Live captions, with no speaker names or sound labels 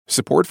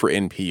Support for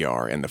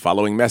NPR and the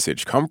following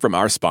message come from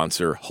our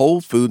sponsor,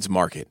 Whole Foods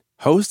Market.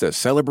 Host a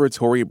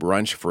celebratory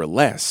brunch for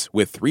less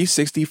with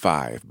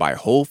 365 by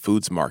Whole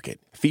Foods Market,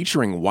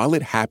 featuring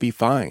wallet-happy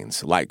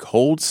finds like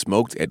cold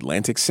smoked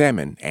Atlantic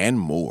salmon and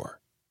more.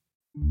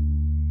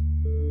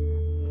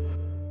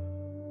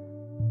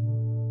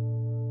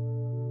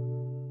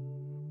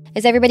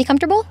 Is everybody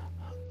comfortable?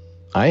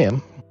 I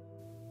am.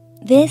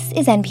 This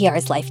is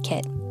NPR's Life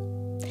Kit.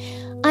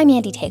 I'm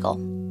Andy Tagle,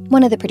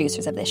 one of the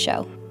producers of this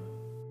show.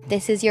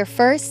 This is your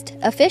first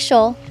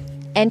official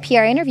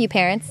NPR interview,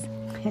 parents.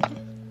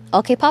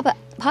 Okay,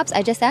 Pops,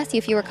 I just asked you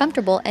if you were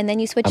comfortable, and then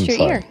you switched your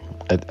ear.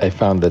 I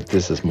found that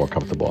this is more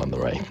comfortable on the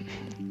right.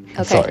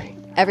 Okay. Sorry.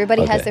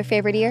 Everybody has their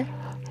favorite ear?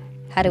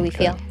 How do we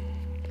feel?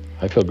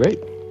 I feel great.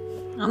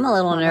 I'm a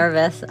little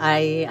nervous.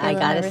 I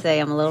gotta say,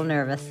 I'm a little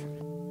nervous.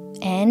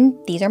 And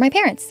these are my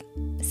parents,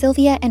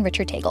 Sylvia and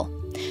Richard Tagle,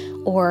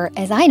 or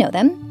as I know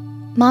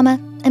them, Mama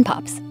and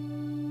Pops.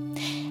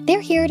 They're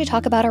here to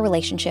talk about our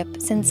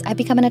relationship since I've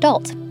become an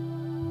adult,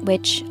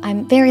 which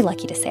I'm very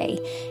lucky to say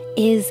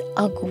is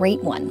a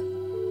great one.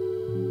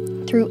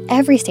 Through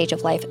every stage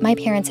of life, my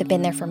parents have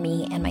been there for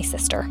me and my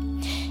sister,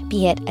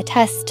 be it a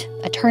test,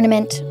 a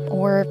tournament,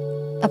 or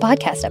a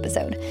podcast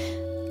episode.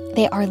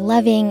 They are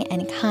loving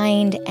and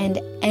kind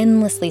and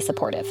endlessly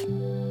supportive,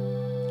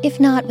 if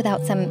not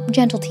without some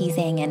gentle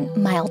teasing and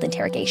mild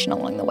interrogation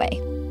along the way.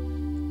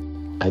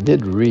 I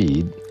did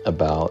read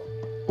about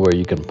where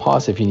you can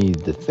pause if you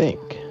need to think,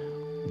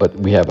 but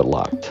we have it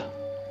locked.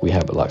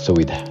 So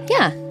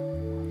Yeah.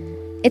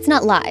 It's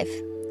not live.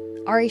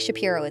 Ari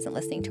Shapiro isn't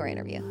listening to our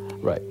interview.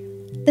 Right.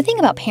 The thing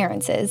about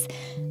parents is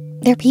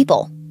they're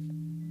people,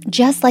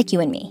 just like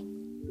you and me.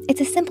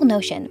 It's a simple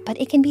notion, but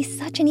it can be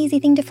such an easy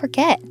thing to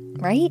forget,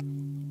 right?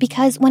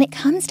 Because when it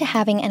comes to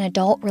having an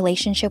adult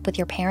relationship with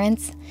your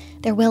parents,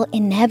 there will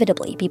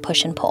inevitably be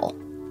push and pull.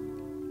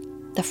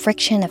 The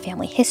friction of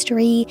family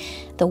history,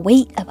 the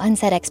weight of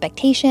unsaid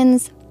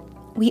expectations,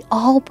 we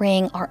all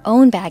bring our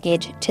own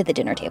baggage to the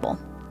dinner table.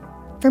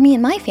 For me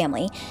and my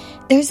family,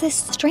 there's this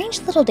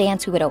strange little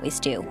dance we would always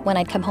do when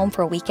I'd come home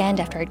for a weekend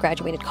after I'd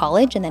graduated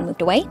college and then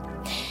moved away.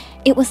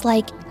 It was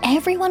like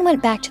everyone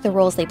went back to the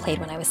roles they played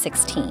when I was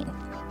 16,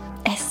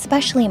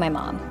 especially my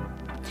mom.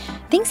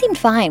 Things seemed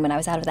fine when I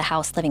was out of the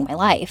house living my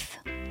life.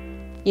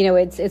 You know,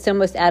 it's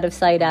almost out of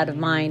sight, out of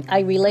mind. I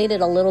related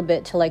a little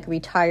bit to like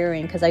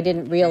retiring because I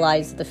didn't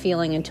realize the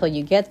feeling until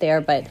you get there,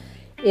 but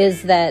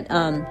is that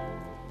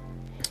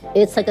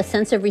it's like a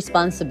sense of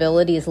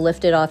responsibility is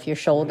lifted off your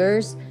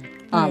shoulders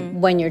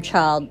when your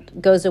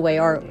child goes away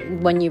or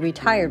when you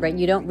retire, right?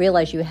 You don't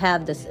realize you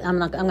have this, I'm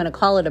going to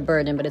call it a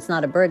burden, but it's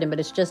not a burden, but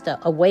it's just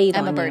a weight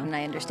on you. I'm a burden,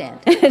 I understand.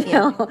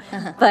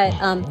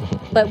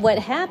 But what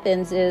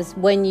happens is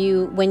when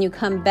you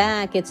come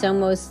back, it's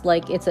almost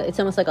like it's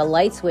almost like a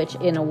light switch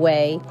in a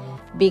way,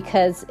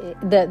 because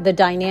the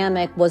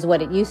dynamic was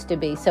what it used to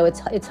be. So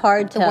it's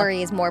hard to... The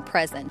worry is more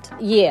present.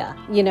 Yeah,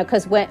 you know,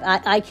 because when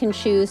I can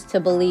choose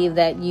to believe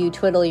that you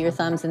twiddle your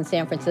thumbs in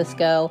San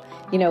Francisco,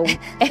 you know,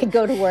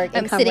 go to work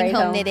and I'm come sitting right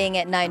home knitting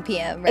at 9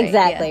 p.m., right?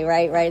 Exactly,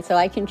 yeah. Right. So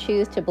I can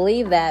choose to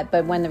believe that,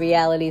 but when the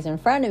reality's in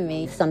front of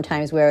me,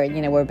 sometimes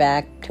we're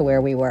back to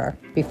where we were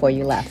before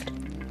you left.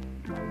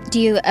 Do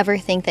you ever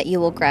think that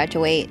you will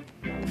graduate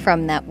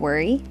from that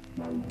worry?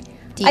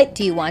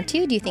 Do you want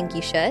to? Do you think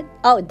you should?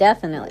 Oh,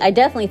 definitely. I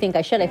definitely think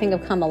I should. I think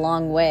I've come a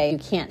long way. You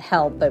can't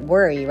help but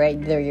worry, right?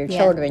 They're your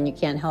children. You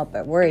can't help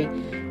but worry.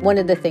 One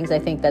of the things I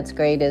think that's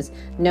great is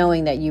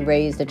knowing that you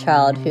raised a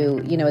child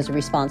who, you know, is a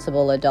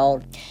responsible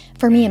adult.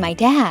 For me and my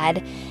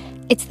dad,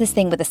 it's this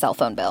thing with the cell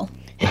phone bill.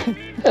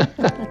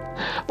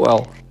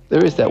 Well,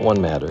 there is that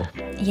one matter.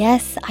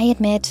 Yes, I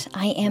admit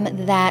I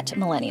am that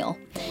millennial.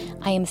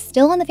 I am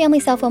still on the family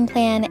cell phone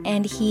plan,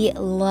 and he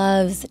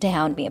loves to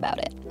hound me about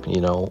it. You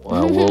know,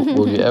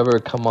 will you ever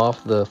come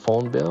off the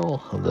phone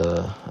bill?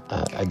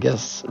 I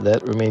guess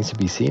that remains to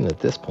be seen at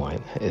this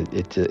point.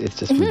 It's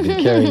just we've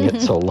been carrying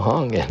it so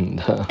long, and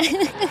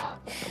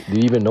do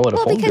you even know what a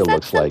phone bill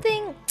looks like?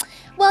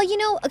 Well, you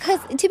know, because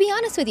to be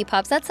honest with you,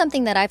 Pops, that's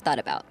something that I've thought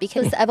about,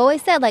 because I've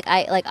always said,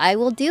 I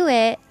will do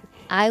it.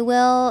 I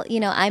will, you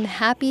know, I'm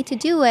happy to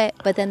do it,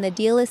 but then the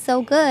deal is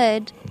so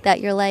good that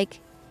you're like,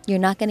 you're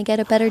not going to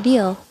get a better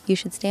deal. You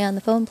should stay on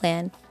the phone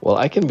plan. Well,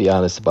 I can be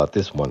honest about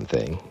this one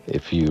thing,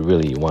 if you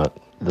really want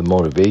the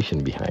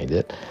motivation behind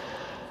it,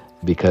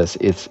 because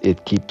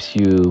it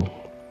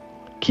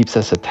keeps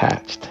us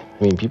attached.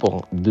 I mean,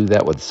 people do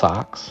that with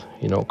socks,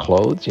 you know,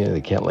 clothes, you know, they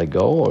can't let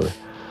go.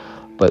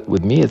 But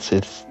with me, it's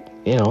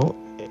you know,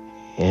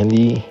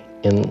 Andy,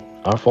 in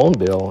our phone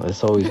bill,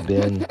 it's always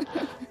been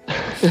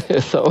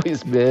it's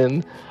always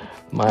been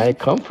my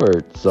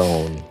comfort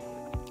zone.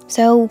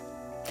 So,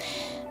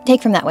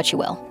 take from that what you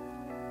will.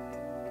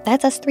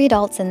 That's us three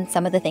adults and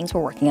some of the things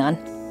we're working on.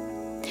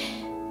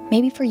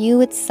 Maybe for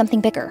you, it's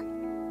something bigger.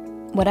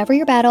 Whatever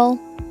your battle,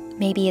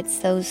 maybe it's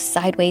those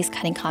sideways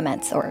cutting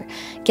comments or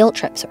guilt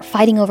trips or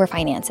fighting over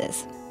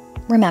finances.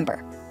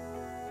 Remember,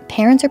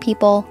 parents are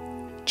people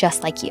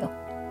just like you.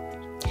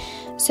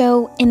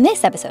 So, in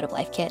this episode of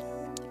Life Kit,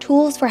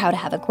 tools for how to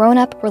have a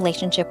grown-up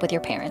relationship with your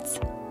parents.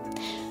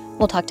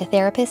 We'll talk to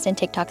therapist and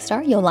TikTok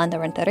star Yolanda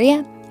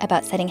Renteria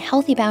about setting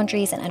healthy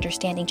boundaries and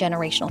understanding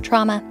generational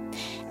trauma.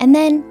 And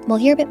then we'll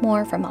hear a bit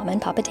more from Mama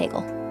and Papa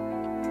Tegel.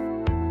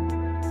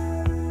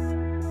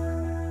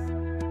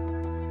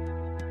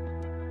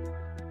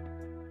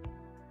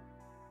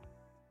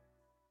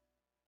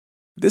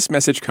 This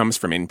message comes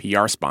from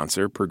NPR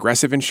sponsor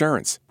Progressive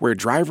Insurance, where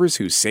drivers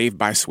who save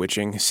by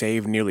switching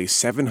save nearly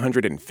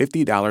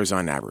 $750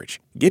 on average.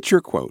 Get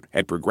your quote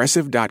at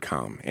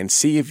Progressive.com and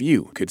see if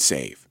you could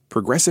save.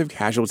 Progressive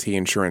Casualty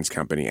Insurance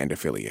Company and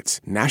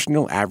Affiliates.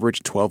 National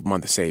average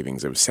 12-month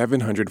savings of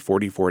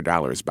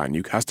 $744 by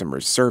new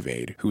customers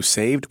surveyed who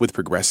saved with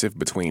Progressive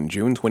between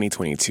June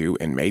 2022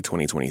 and May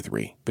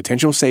 2023.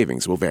 Potential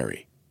savings will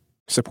vary.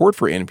 Support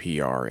for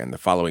NPR and the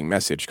following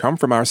message come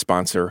from our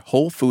sponsor,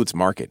 Whole Foods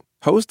Market.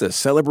 Host a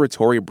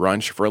celebratory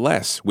brunch for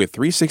less with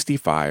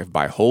 365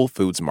 by Whole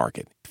Foods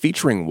Market,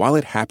 featuring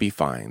wallet-happy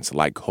finds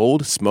like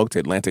cold smoked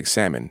Atlantic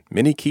salmon,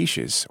 mini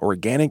quiches,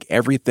 organic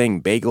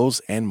everything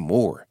bagels, and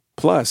more.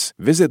 Plus,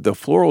 visit the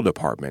floral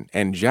department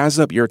and jazz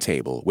up your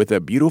table with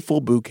a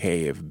beautiful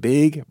bouquet of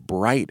big,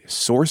 bright,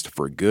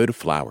 sourced-for-good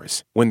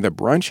flowers. When the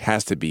brunch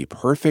has to be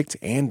perfect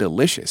and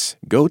delicious,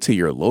 go to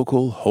your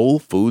local Whole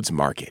Foods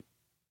Market.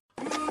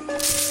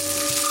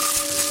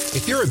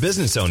 If you're a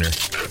business owner,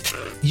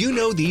 you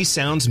know these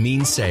sounds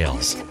mean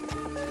sales.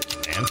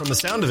 And from the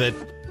sound of it,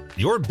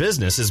 your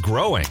business is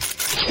growing.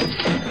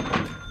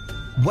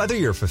 Whether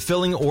you're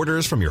fulfilling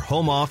orders from your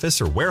home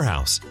office or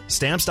warehouse,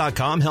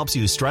 Stamps.com helps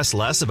you stress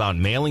less about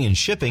mailing and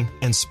shipping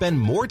and spend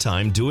more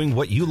time doing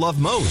what you love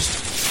most.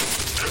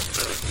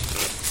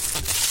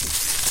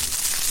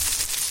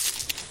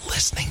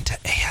 Listening to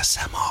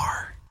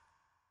ASMR.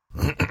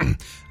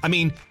 I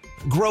mean,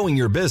 growing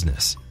your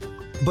business.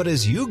 But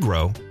as you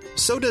grow,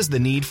 so does the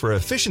need for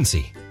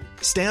efficiency.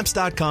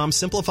 Stamps.com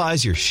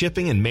simplifies your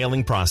shipping and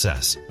mailing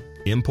process.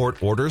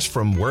 Import orders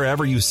from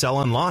wherever you sell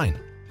online.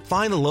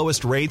 Find the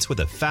lowest rates with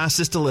the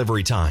fastest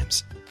delivery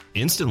times.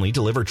 Instantly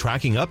deliver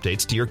tracking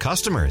updates to your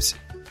customers.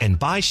 And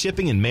buy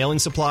shipping and mailing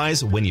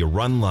supplies when you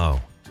run low.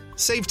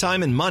 Save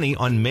time and money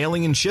on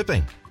mailing and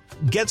shipping.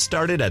 Get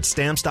started at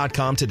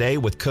Stamps.com today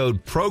with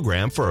code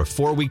PROGRAM for a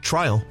 4-week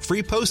trial,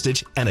 free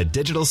postage, and a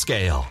digital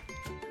scale.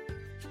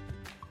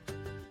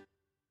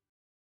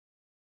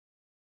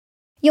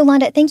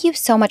 Yolanda, thank you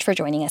so much for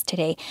joining us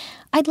today.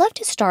 I'd love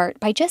to start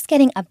by just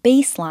getting a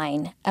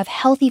baseline of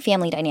healthy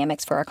family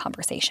dynamics for our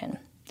conversation.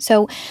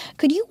 So,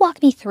 could you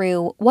walk me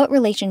through what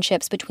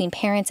relationships between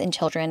parents and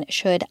children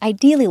should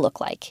ideally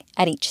look like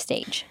at each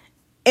stage?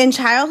 In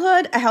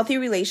childhood, a healthy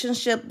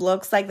relationship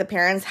looks like the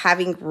parents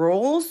having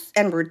rules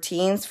and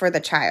routines for the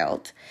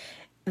child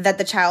that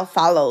the child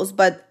follows,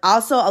 but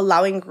also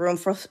allowing room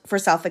for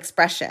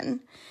self-expression.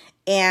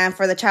 And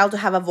for the child to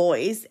have a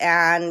voice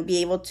and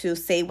be able to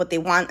say what they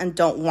want and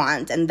don't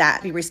want, and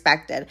that be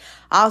respected.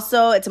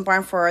 Also, it's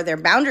important for their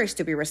boundaries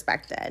to be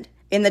respected.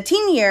 In the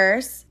teen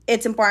years,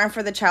 it's important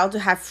for the child to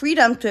have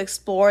freedom to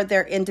explore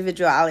their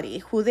individuality,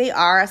 who they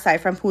are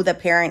aside from who the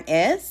parent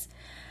is,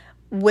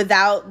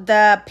 without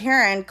the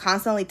parent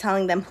constantly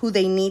telling them who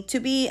they need to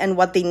be and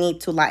what they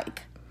need to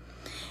like.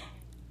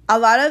 A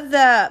lot of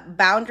the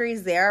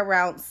boundaries there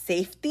around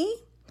safety.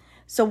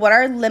 So what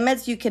are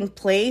limits you can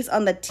place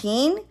on the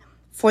teen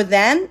for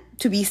them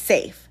to be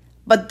safe?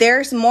 But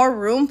there's more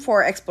room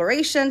for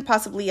exploration,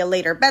 possibly a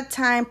later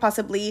bedtime,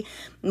 possibly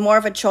more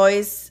of a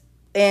choice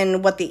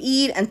in what they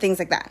eat and things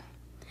like that.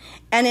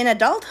 And in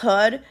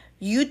adulthood,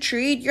 you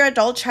treat your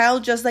adult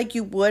child just like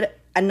you would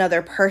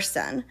another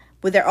person,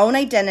 with their own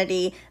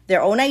identity,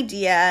 their own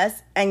ideas,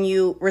 and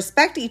you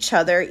respect each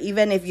other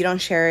even if you don't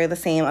share the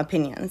same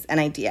opinions and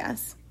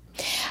ideas.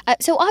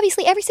 So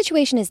obviously every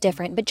situation is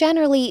different, but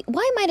generally,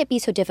 why might it be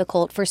so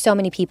difficult for so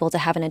many people to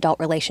have an adult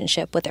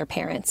relationship with their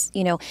parents?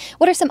 You know,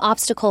 what are some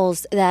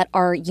obstacles that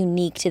are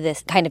unique to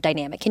this kind of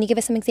dynamic? Can you give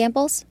us some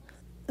examples?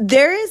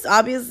 There's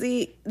always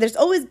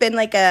been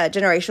like a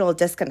generational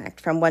disconnect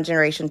from one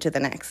generation to the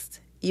next.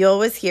 You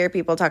always hear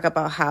people talk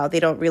about how they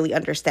don't really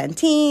understand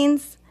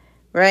teens,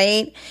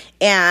 right?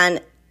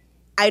 And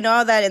I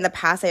know that in the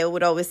past I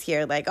would always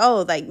hear like,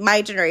 oh, like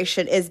my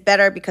generation is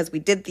better because we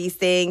did these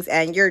things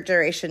and your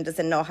generation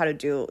doesn't know how to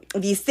do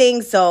these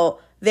things. So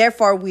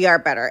therefore we are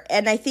better.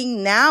 And I think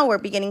now we're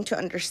beginning to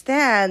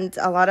understand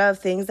a lot of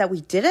things that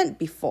we didn't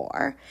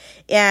before.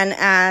 And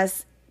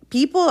as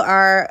people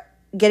are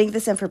getting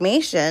this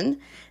information,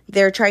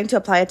 they're trying to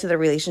apply it to their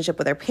relationship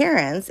with their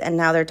parents. And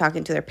now they're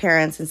talking to their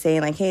parents and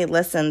saying like, hey,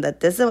 listen, that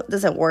this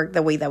doesn't work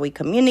the way that we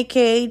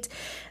communicate.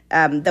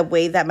 The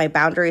way that my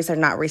boundaries are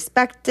not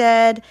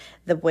respected,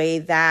 the way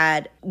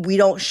that we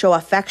don't show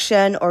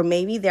affection, or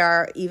maybe there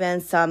are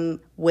even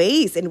some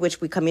ways in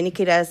which we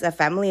communicate as a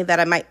family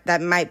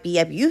that might be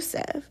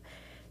abusive,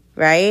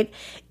 right?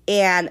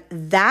 And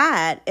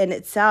that in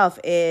itself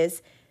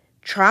is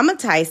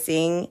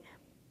traumatizing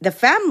the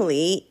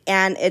family,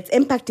 and it's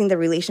impacting the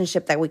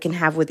relationship that we can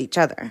have with each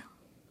other.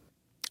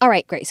 All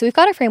right, great. So we've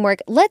got a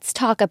framework. Let's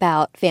talk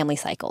about family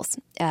cycles.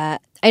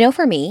 I know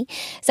for me,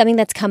 something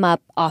that's come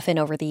up often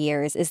over the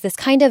years is this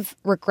kind of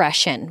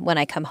regression when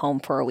I come home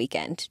for a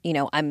weekend. You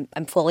know, I'm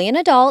fully an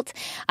adult.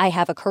 I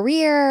have a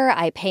career.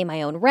 I pay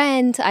my own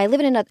rent. I live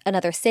in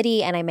another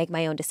city and I make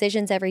my own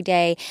decisions every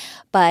day.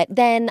 But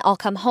then I'll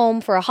come home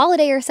for a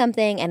holiday or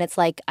something and it's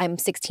like I'm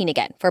 16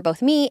 again for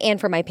both me and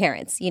for my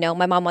parents. You know,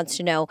 my mom wants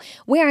to know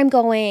where I'm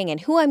going and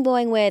who I'm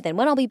going with and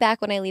when I'll be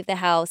back when I leave the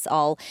house.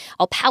 I'll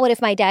pout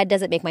if my dad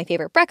doesn't make my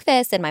favorite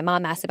breakfast and my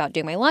mom asks about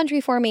doing my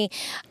laundry for me.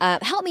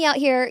 Help me out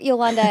here,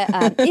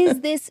 Yolanda. Is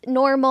this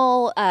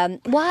normal?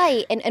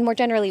 Why? And more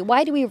generally,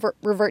 why do we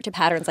revert to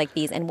patterns like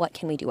these and what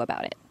can we do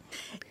about it?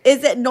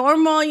 Is it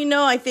normal? You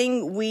know, I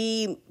think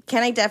we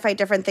can identify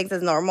different things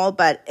as normal,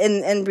 but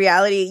in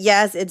reality,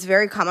 yes, it's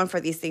very common for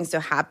these things to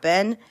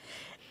happen.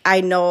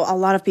 I know a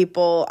lot of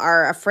people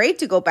are afraid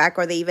to go back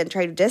or they even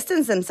try to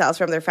distance themselves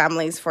from their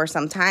families for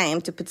some time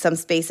to put some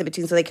space in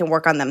between so they can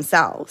work on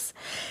themselves.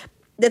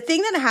 The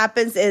thing that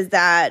happens is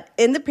that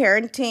in the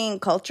parenting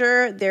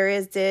culture, there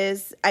is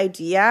this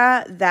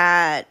idea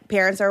that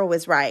parents are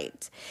always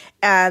right.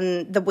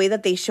 And the way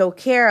that they show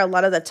care a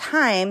lot of the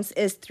times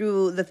is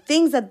through the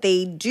things that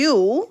they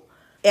do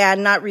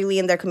and not really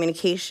in their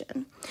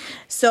communication.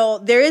 So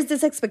there is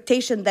this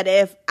expectation that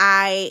if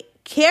I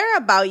care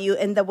about you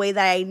in the way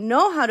that I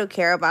know how to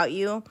care about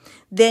you,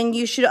 then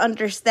you should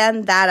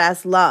understand that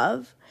as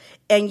love.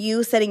 And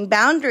you setting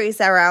boundaries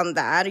around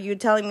that, or you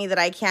telling me that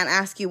I can't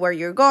ask you where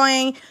you're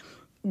going,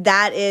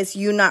 that is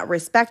you not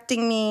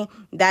respecting me.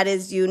 That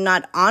is you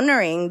not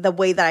honoring the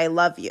way that I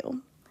love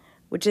you,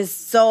 which is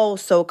so,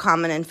 so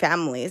common in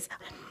families.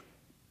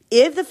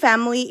 If the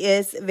family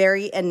is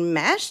very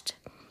enmeshed,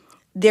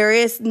 there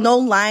is no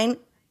line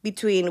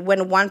between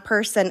when one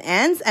person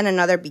ends and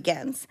another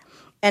begins.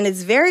 And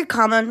it's very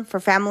common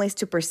for families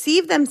to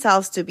perceive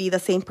themselves to be the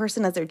same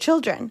person as their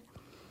children.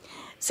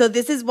 So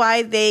this is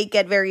why they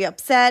get very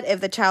upset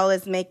if the child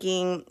is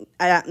making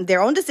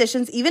their own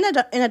decisions, even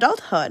in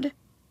adulthood.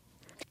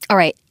 All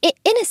right.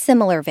 In a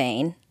similar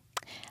vein,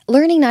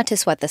 learning not to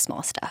sweat the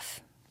small stuff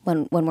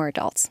when we're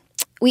adults.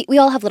 We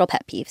all have little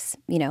pet peeves.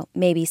 You know,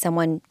 maybe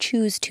someone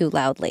chews too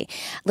loudly,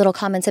 little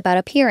comments about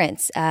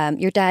appearance.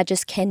 Your dad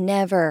just can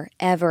never,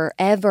 ever,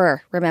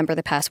 ever remember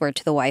the password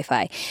to the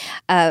Wi-Fi.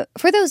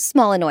 For those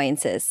small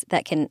annoyances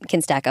that can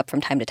stack up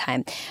from time to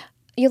time,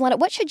 Yolanda,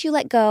 what should you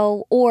let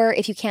go? Or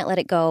if you can't let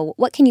it go,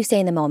 what can you say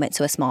in the moment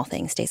so a small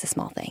thing stays a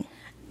small thing?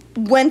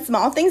 When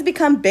small things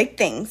become big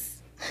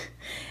things.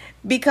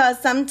 Because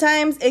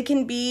sometimes it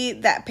can be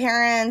that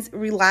parents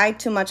rely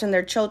too much on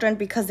their children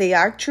because they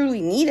are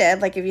truly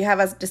needed. Like if you have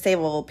a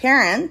disabled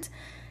parent,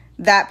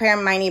 that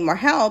parent might need more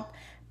help.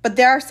 But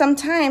there are some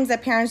times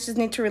that parents just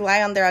need to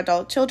rely on their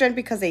adult children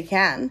because they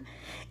can.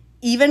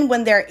 Even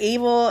when they're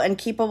able and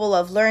capable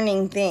of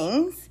learning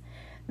things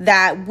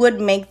that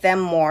would make them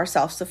more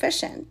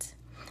self-sufficient.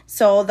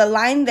 So the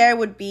line there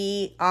would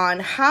be on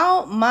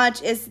how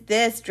much is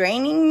this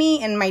draining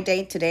me in my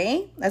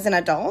day-to-day as an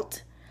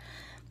adult?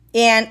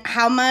 And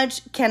how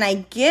much can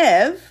I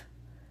give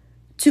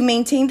to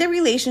maintain the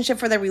relationship,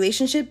 for the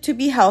relationship to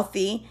be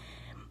healthy,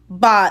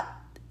 but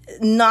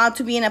not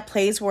to be in a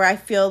place where I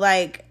feel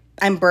like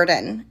I'm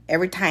burdened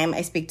every time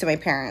I speak to my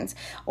parents,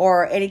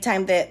 or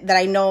anytime that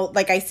I know,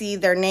 like I see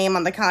their name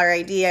on the caller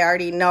ID, I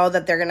already know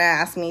that they're going to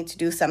ask me to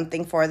do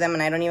something for them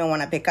and I don't even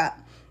want to pick up.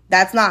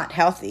 That's not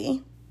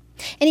healthy.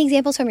 Any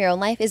examples from your own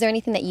life? Is there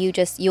anything that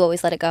you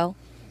always let it go?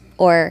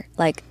 Or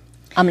like,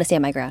 I'm going to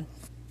stand my ground?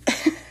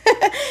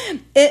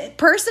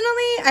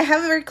 Personally, I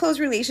have a very close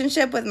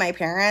relationship with my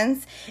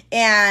parents,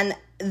 and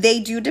they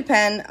do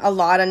depend a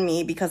lot on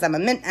me because I'm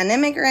an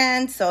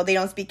immigrant, so they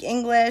don't speak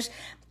English.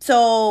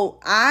 So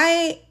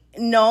I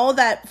know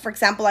that, for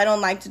example, I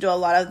don't like to do a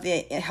lot of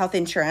the health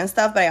insurance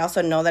stuff, but I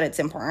also know that it's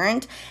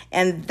important.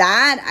 And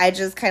that I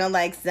just kind of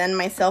like send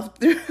myself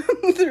through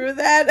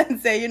that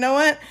and say, you know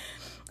what?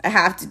 I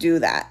have to do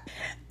that.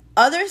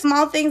 Other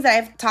small things that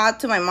I've taught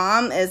to my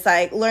mom is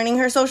like learning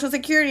her social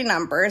security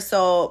number.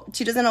 So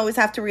she doesn't always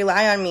have to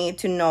rely on me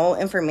to know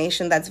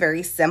information that's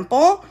very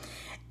simple,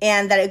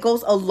 and that it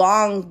goes a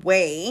long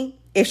way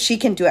if she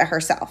can do it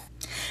herself.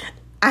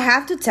 I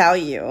have to tell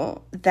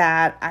you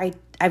that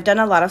I've done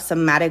a lot of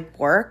somatic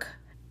work.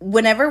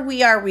 Whenever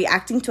we are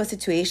reacting to a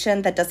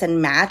situation that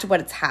doesn't match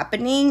what's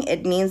happening,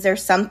 it means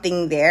there's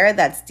something there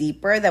that's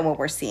deeper than what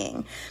we're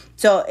seeing.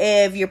 So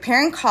if your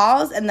parent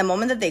calls and the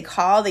moment that they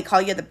call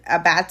you at a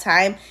bad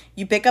time,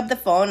 you pick up the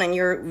phone and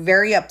you're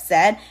very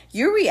upset,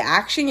 your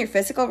reaction, your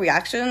physical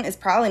reaction is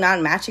probably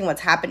not matching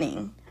what's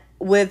happening.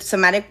 With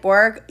somatic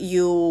work,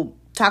 you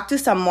talk to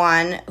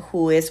someone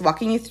who is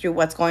walking you through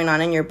what's going on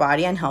in your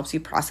body and helps you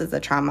process the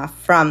trauma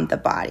from the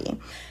body.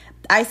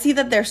 I see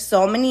that there's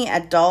so many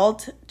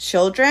adult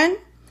children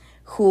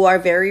who are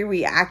very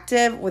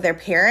reactive with their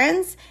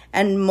parents,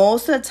 and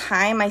most of the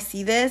time I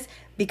see this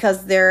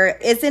because there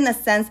isn't a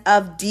sense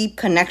of deep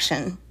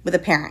connection with a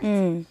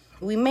parent.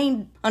 We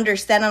may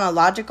understand in a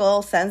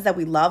logical sense that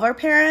we love our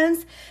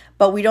parents,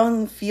 but we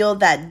don't feel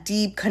that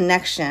deep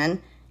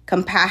connection,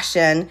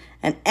 compassion,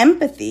 and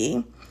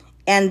empathy.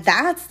 And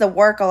that's the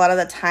work a lot of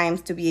the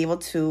times to be able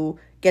to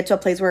get to a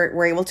place where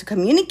we're able to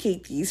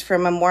communicate these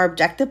from a more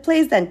objective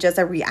place than just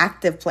a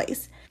reactive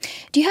place.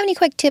 Do you have any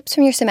quick tips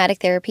from your somatic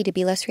therapy to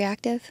be less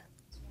reactive?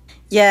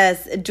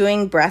 Yes,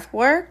 doing breath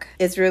work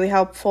is really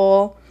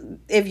helpful.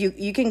 If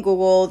you can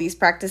Google these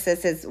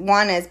practices,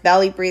 one is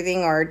belly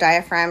breathing or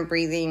diaphragm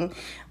breathing,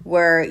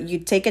 where you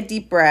take a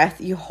deep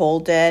breath, you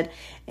hold it,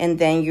 and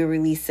then you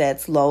release it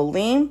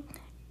slowly.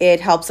 It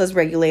helps us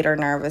regulate our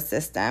nervous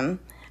system.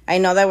 I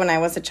know that when I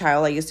was a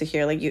child, I used to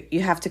hear, like, you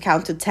have to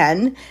count to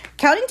 10.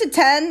 Counting to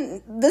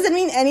 10 doesn't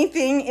mean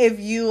anything if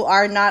you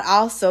are not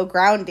also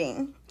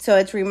grounding. So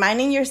it's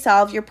reminding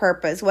yourself your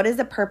purpose. What is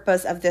the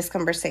purpose of this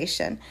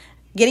conversation?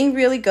 Getting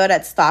really good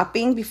at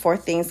stopping before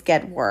things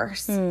get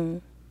worse.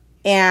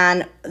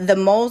 And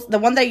the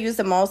one that I use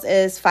the most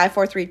is 5,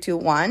 4, 3, 2,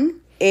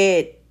 1.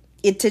 It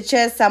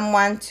teaches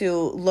someone to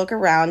look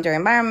around their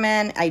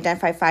environment,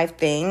 identify 5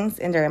 things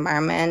in their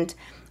environment.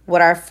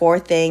 What are 4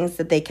 things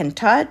that they can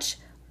touch?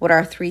 What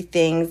are 3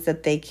 things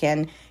that they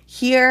can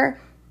hear?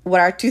 What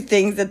are 2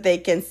 things that they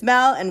can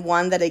smell? And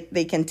 1 that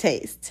they can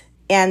taste.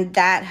 And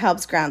that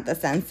helps ground the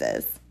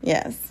senses.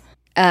 Yes.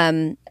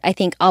 I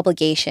think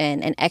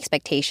obligation and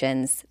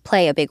expectations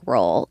play a big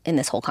role in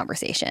this whole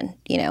conversation.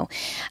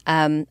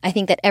 I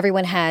think that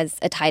everyone has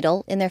a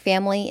title in their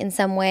family in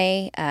some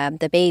way,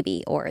 the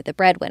baby or the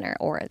breadwinner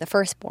or the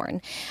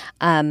firstborn.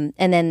 And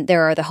then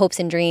there are the hopes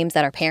and dreams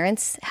that our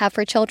parents have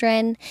for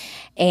children.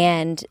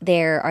 And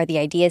there are the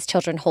ideas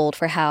children hold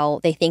for how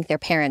they think their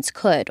parents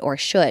could or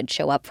should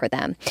show up for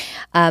them.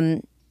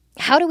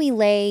 How do we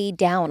lay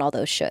down all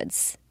those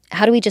shoulds?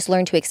 How do we just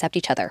learn to accept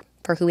each other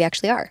for who we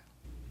actually are?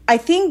 I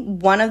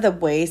think one of the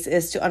ways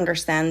is to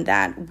understand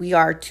that we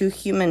are 2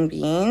 human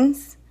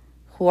beings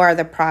who are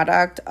the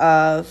product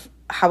of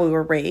how we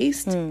were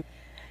raised.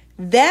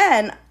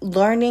 Then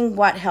learning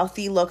what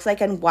healthy looks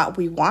like and what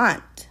we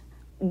want.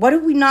 What do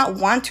we not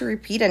want to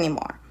repeat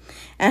anymore?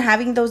 And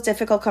having those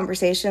difficult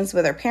conversations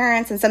with our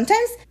parents, and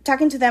sometimes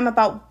talking to them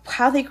about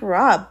how they grew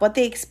up, what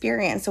they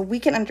experienced, so we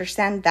can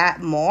understand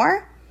that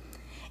more.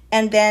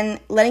 And then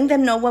letting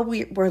them know what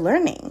we're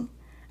learning.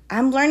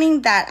 I'm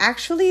learning that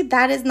actually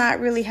that is not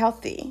really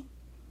healthy.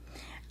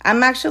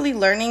 I'm actually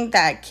learning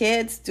that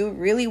kids do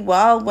really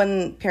well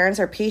when parents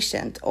are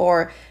patient,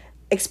 or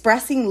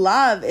expressing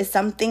love is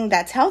something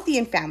that's healthy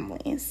in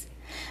families.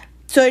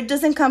 So it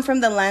doesn't come from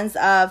the lens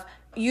of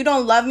you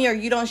don't love me or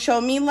you don't show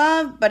me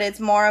love, but it's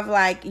more of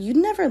like, you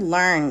never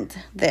learned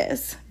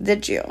this,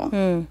 did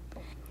you?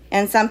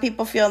 And some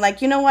people feel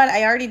like, you know what,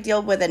 I already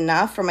deal with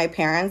enough for my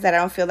parents that I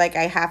don't feel like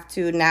I have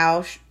to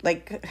now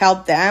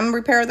help them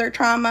repair their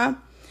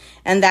trauma.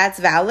 And that's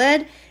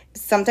valid.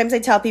 Sometimes I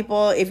tell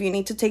people, if you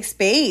need to take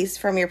space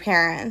from your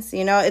parents,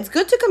 it's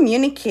good to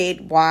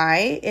communicate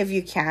why, if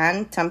you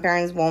can. Some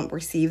parents won't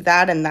receive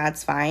that, and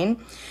that's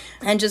fine.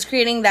 And just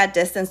creating that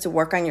distance to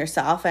work on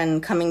yourself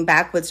and coming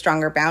back with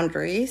stronger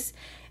boundaries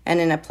and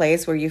in a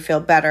place where you feel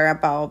better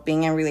about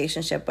being in a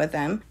relationship with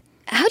them.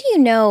 How do you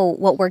know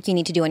what work you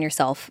need to do on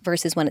yourself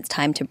versus when it's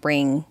time to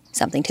bring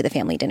something to the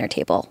family dinner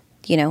table?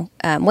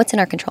 What's in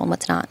our control and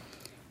what's not?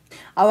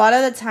 A lot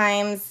of the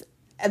times,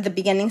 at the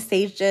beginning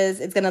stages,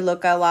 it's going to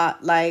look a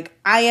lot like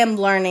I am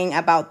learning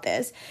about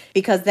this,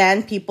 because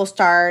then people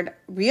start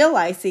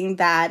realizing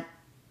that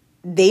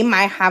they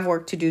might have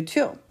work to do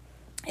too.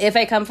 If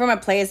I come from a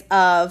place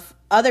of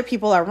other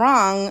people are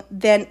wrong,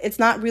 then it's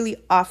not really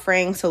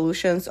offering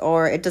solutions,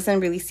 or it doesn't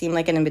really seem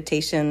like an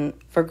invitation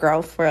for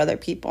growth for other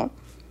people.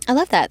 I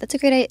love that. That's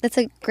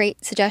a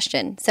great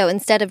suggestion. So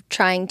instead of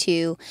trying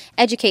to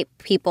educate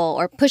people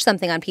or push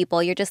something on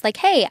people, you're just like,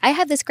 hey, I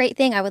have this great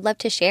thing. I would love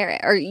to share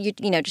it. Or,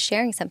 just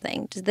sharing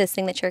something, just this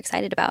thing that you're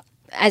excited about.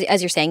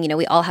 As you're saying,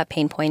 we all have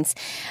pain points.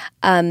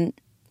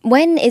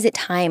 When is it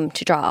time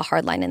to draw a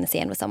hard line in the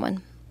sand with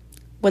someone?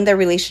 When the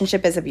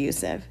relationship is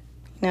abusive.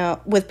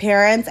 With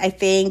parents, I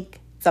think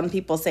some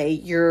people say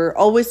you're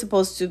always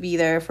supposed to be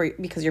there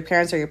because your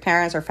parents are your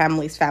parents or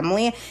family's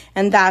family,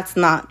 and that's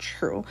not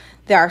true.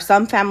 There are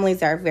some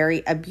families that are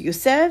very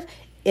abusive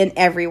in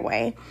every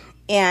way,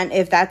 and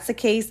if that's the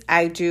case,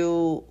 I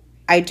do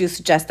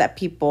suggest that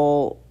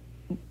people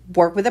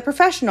work with a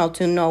professional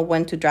to know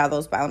when to draw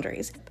those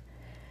boundaries.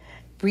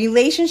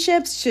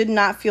 Relationships should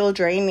not feel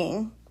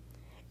draining.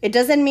 It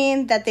doesn't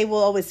mean that they will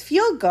always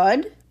feel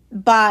good,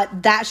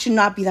 but that should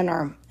not be the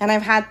norm. And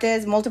I've had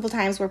this multiple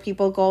times where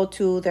people go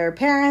to their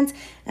parents,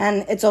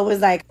 and it's always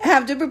like, I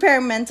have to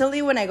prepare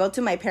mentally when I go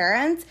to my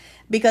parents,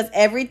 because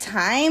every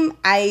time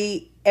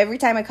I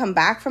come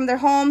back from their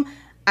home,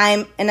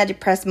 I'm in a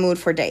depressed mood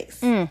for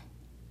days.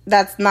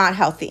 That's not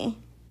healthy.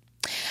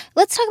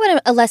 Let's talk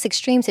about a less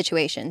extreme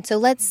situation. So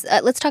let's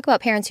talk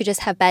about parents who just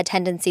have bad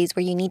tendencies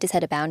where you need to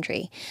set a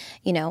boundary.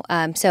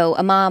 So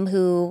a mom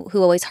who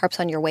always harps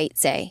on your weight,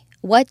 say.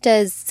 What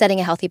does setting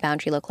a healthy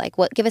boundary look like?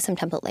 Give us some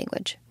template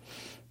language.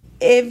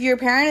 If your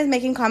parent is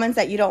making comments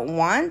that you don't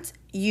want,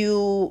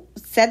 you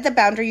set the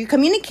boundary. You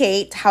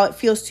communicate how it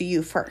feels to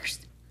you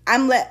first.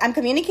 I'm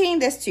communicating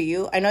this to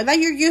you. I know that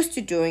you're used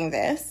to doing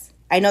this.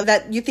 I know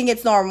that you think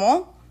it's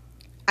normal.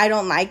 I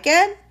don't like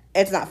it.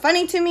 It's not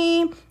funny to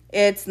me.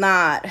 It's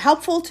not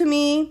helpful to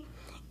me.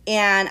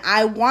 and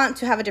I want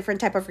to have a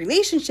different type of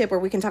relationship where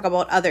we can talk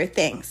about other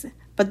things.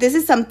 But this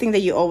is something that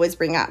you always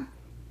bring up.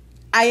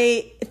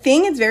 I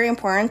think it's very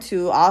important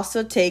to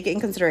also take in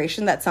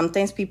consideration that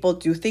sometimes people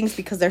do things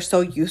because they're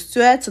so used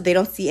to it, so they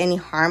don't see any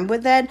harm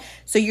with it.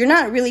 So you're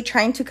not really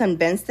trying to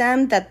convince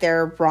them that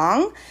they're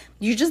wrong.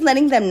 You're just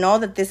letting them know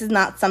that this is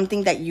not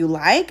something that you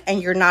like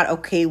and you're not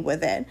okay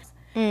with it.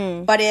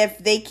 But if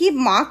they keep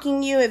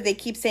mocking you, if they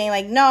keep saying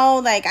like, no,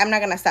 like I'm not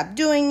going to stop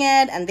doing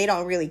it, and they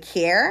don't really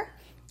care,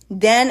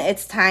 then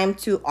it's time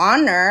to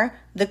honor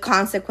the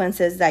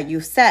consequences that you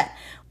set.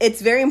 It's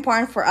very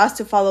important for us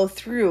to follow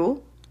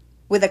through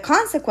with the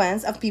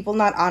consequence of people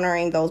not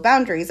honoring those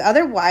boundaries.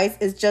 Otherwise,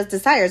 it's just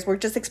desires. We're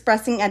just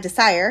expressing a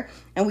desire,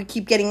 and we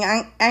keep getting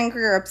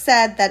angry or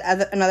upset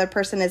that another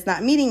person is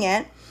not meeting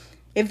it.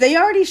 If they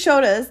already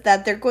showed us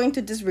that they're going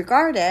to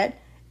disregard it,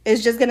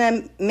 it's just going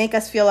to make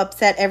us feel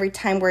upset every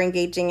time we're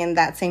engaging in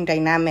that same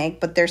dynamic,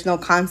 but there's no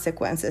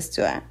consequences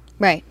to it.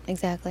 Right,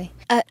 exactly.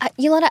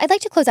 Yolanda, I'd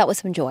like to close out with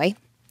some joy.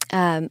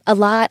 A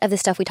lot of the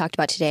stuff we talked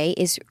about today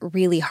is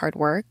really hard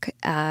work,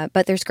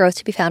 but there's growth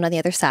to be found on the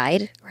other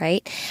side,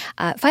 right?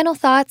 Final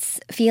thoughts,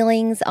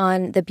 feelings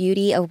on the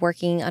beauty of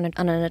working on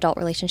an adult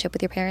relationship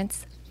with your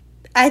parents?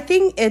 I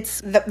think it's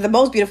the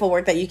most beautiful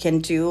work that you can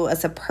do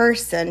as a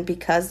person,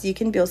 because you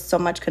can build so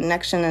much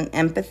connection and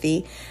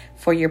empathy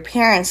for your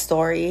parents'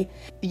 story.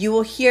 You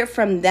will hear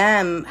from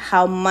them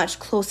how much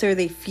closer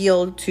they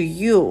feel to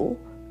you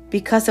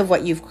because of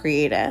what you've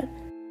created.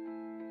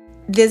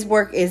 This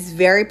work is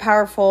very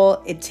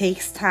powerful. It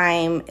takes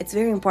time. It's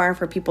very important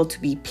for people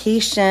to be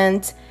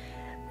patient,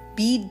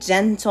 be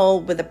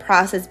gentle with the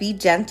process, be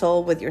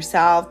gentle with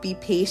yourself, be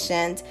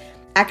patient.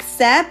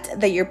 Accept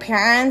that your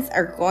parents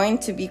are going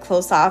to be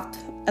closed off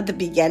at the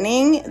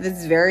beginning. This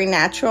is very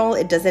natural.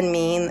 It doesn't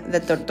mean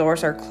that the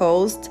doors are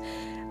closed.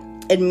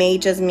 It may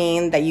just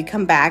mean that you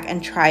come back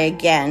and try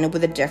again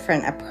with a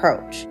different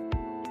approach.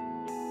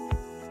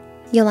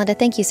 Yolanda,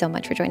 thank you so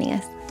much for joining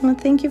us. Well,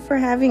 thank you for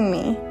having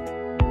me.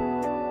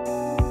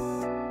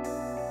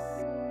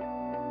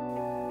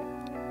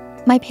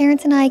 My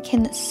parents and I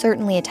can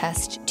certainly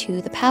attest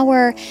to the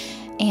power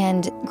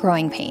and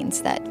growing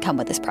pains that come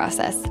with this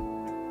process.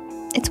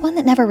 It's one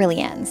that never really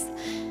ends.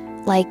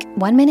 Like,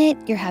 one minute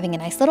you're having a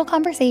nice little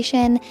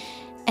conversation,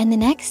 and the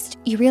next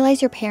you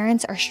realize your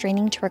parents are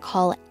straining to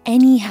recall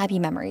any happy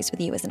memories with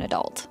you as an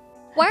adult.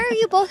 Why are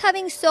you both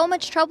having so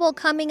much trouble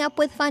coming up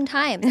with fun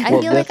times?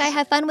 I feel like I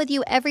have fun with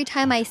you every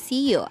time I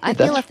see you. I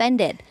feel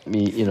offended.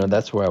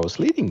 That's where I was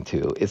leading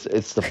to.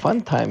 It's the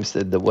fun times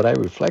that what I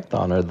reflect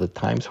on are the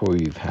times where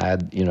we've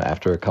had,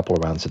 after a couple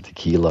of rounds of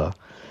tequila,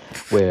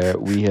 where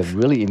we have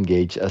really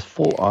engaged as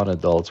full-on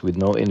adults with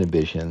no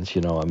inhibitions.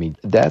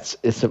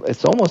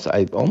 It's almost,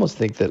 I almost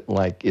think that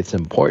like it's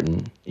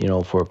important,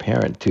 for a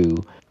parent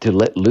to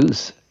let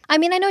loose. I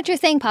mean, I know what you're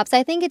saying, Pops.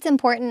 I think it's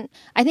important.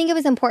 I think it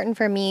was important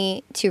for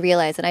me to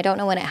realize, and I don't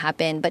know when it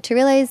happened, but to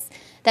realize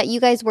that you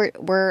guys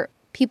were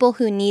people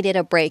who needed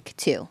a break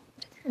too.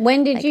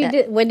 When did you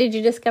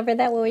discover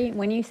that?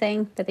 When you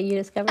saying that you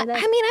discovered that?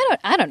 I mean,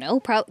 I don't know.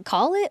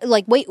 Call it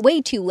like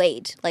way too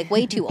late, like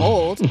way too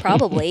old,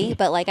 probably.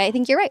 But like, I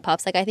think you're right,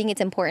 Pops. Like, I think it's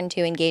important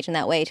to engage in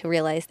that way, to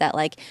realize that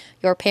like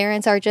your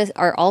parents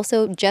are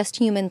also just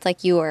humans,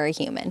 like you are a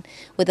human,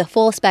 with a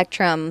full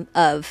spectrum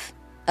of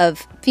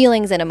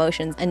feelings and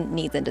emotions and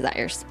needs and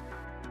desires.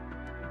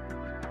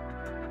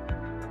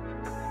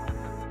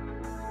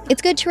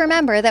 It's good to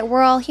remember that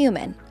we're all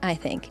human, I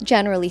think,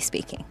 generally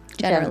speaking.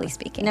 No,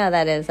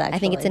 that is actually. I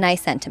think it's a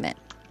nice sentiment.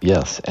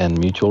 Yes, and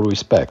mutual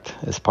respect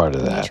is part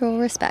of that. Mutual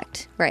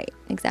respect. Right,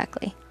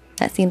 exactly.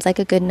 That seems like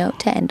a good note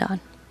to end on.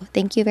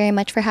 Thank you very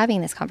much for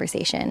having this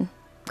conversation.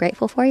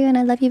 Grateful for you, and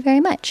I love you very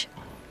much.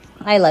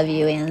 I love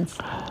you, Anz.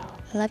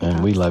 I love you, and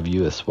Pops. we love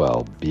you as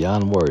well.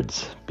 Beyond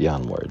words.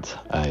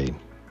 I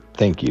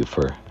thank you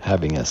for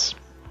having us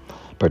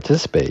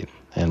participate,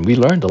 and we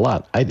learned a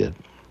lot. I did.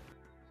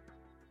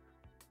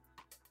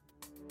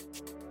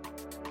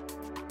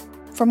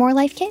 For more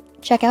Life Kit,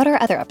 check out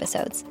our other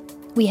episodes.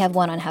 We have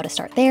one on how to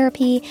start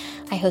therapy,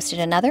 I hosted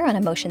another on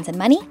emotions and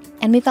money,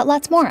 and we've got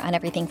lots more on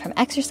everything from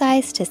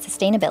exercise to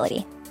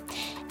sustainability.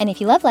 And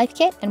if you love Life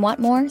Kit and want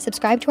more,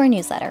 subscribe to our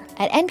newsletter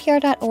at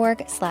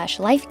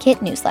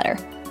npr.org/lifekitnewsletter.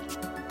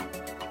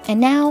 And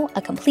now,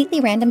 a completely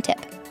random tip.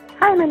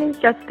 Hi, my name's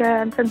Jessica.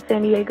 I'm from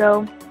San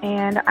Diego,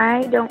 and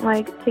I don't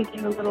like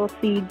taking the little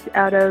seeds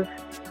out of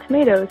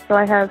tomatoes, so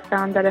I have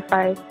found that if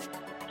I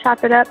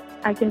chop it up,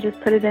 I can just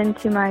put it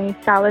into my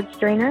salad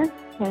strainer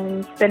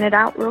and spin it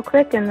out real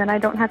quick, and then I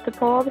don't have to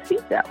pull all the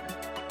seeds out.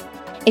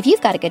 If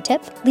you've got a good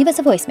tip, leave us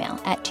a voicemail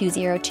at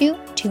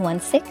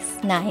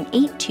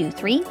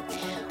 202-216-9823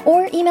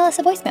 or email us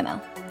a voice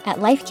memo at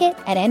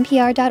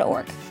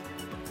lifekit@npr.org.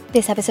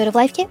 This episode of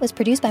Life Kit was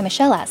produced by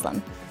Michelle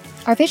Aslam.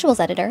 Our visuals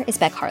editor is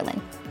Beck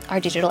Harlan. Our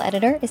digital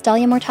editor is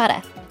Dahlia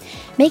Mortada.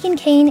 Megan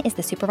Kane is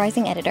the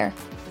supervising editor.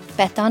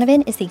 Beth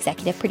Donovan is the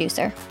executive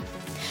producer.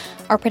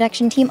 Our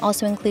production team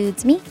also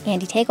includes me,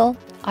 Andy Tagle,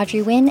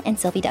 Audrey Wynn, and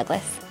Sylvie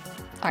Douglas.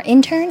 Our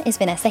intern is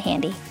Vanessa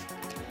Handy.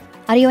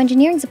 Audio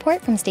engineering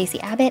support from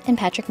Stacey Abbott and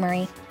Patrick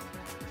Murray.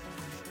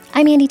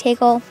 I'm Andy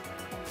Tagle.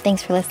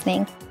 Thanks for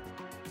listening.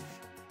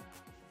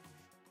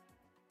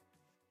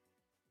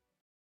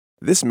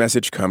 This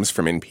message comes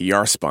from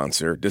NPR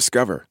sponsor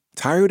Discover.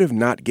 Tired of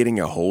not getting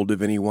a hold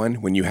of anyone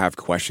when you have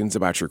questions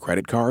about your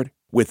credit card?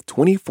 With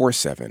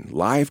 24/7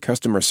 live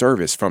customer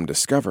service from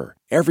Discover,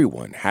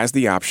 everyone has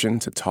the option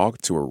to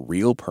talk to a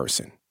real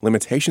person.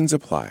 Limitations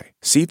apply.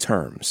 See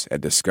terms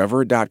at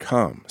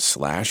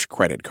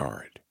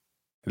discover.com/creditcard.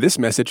 This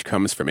message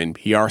comes from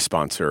NPR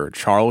sponsor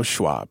Charles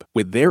Schwab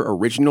with their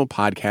original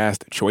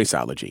podcast,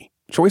 Choiceology.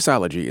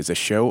 Choiceology is a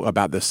show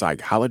about the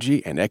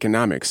psychology and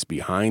economics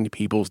behind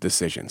people's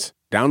decisions.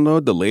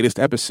 Download the latest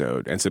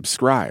episode and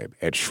subscribe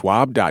at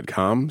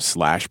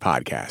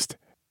schwab.com/podcast.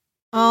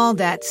 All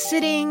that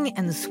sitting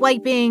and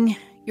swiping,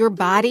 your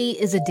body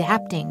is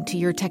adapting to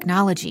your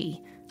technology.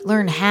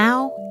 Learn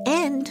how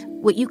and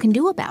what you can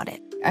do about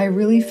it. I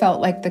really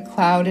felt like the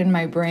cloud in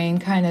my brain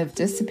kind of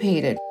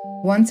dissipated.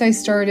 Once I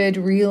started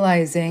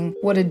realizing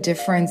what a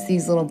difference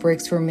these little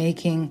breaks were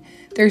making,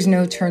 there's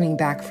no turning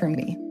back for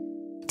me.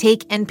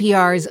 Take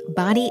NPR's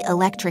Body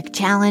Electric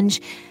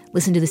Challenge.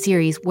 Listen to the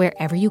series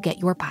wherever you get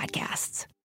your podcasts.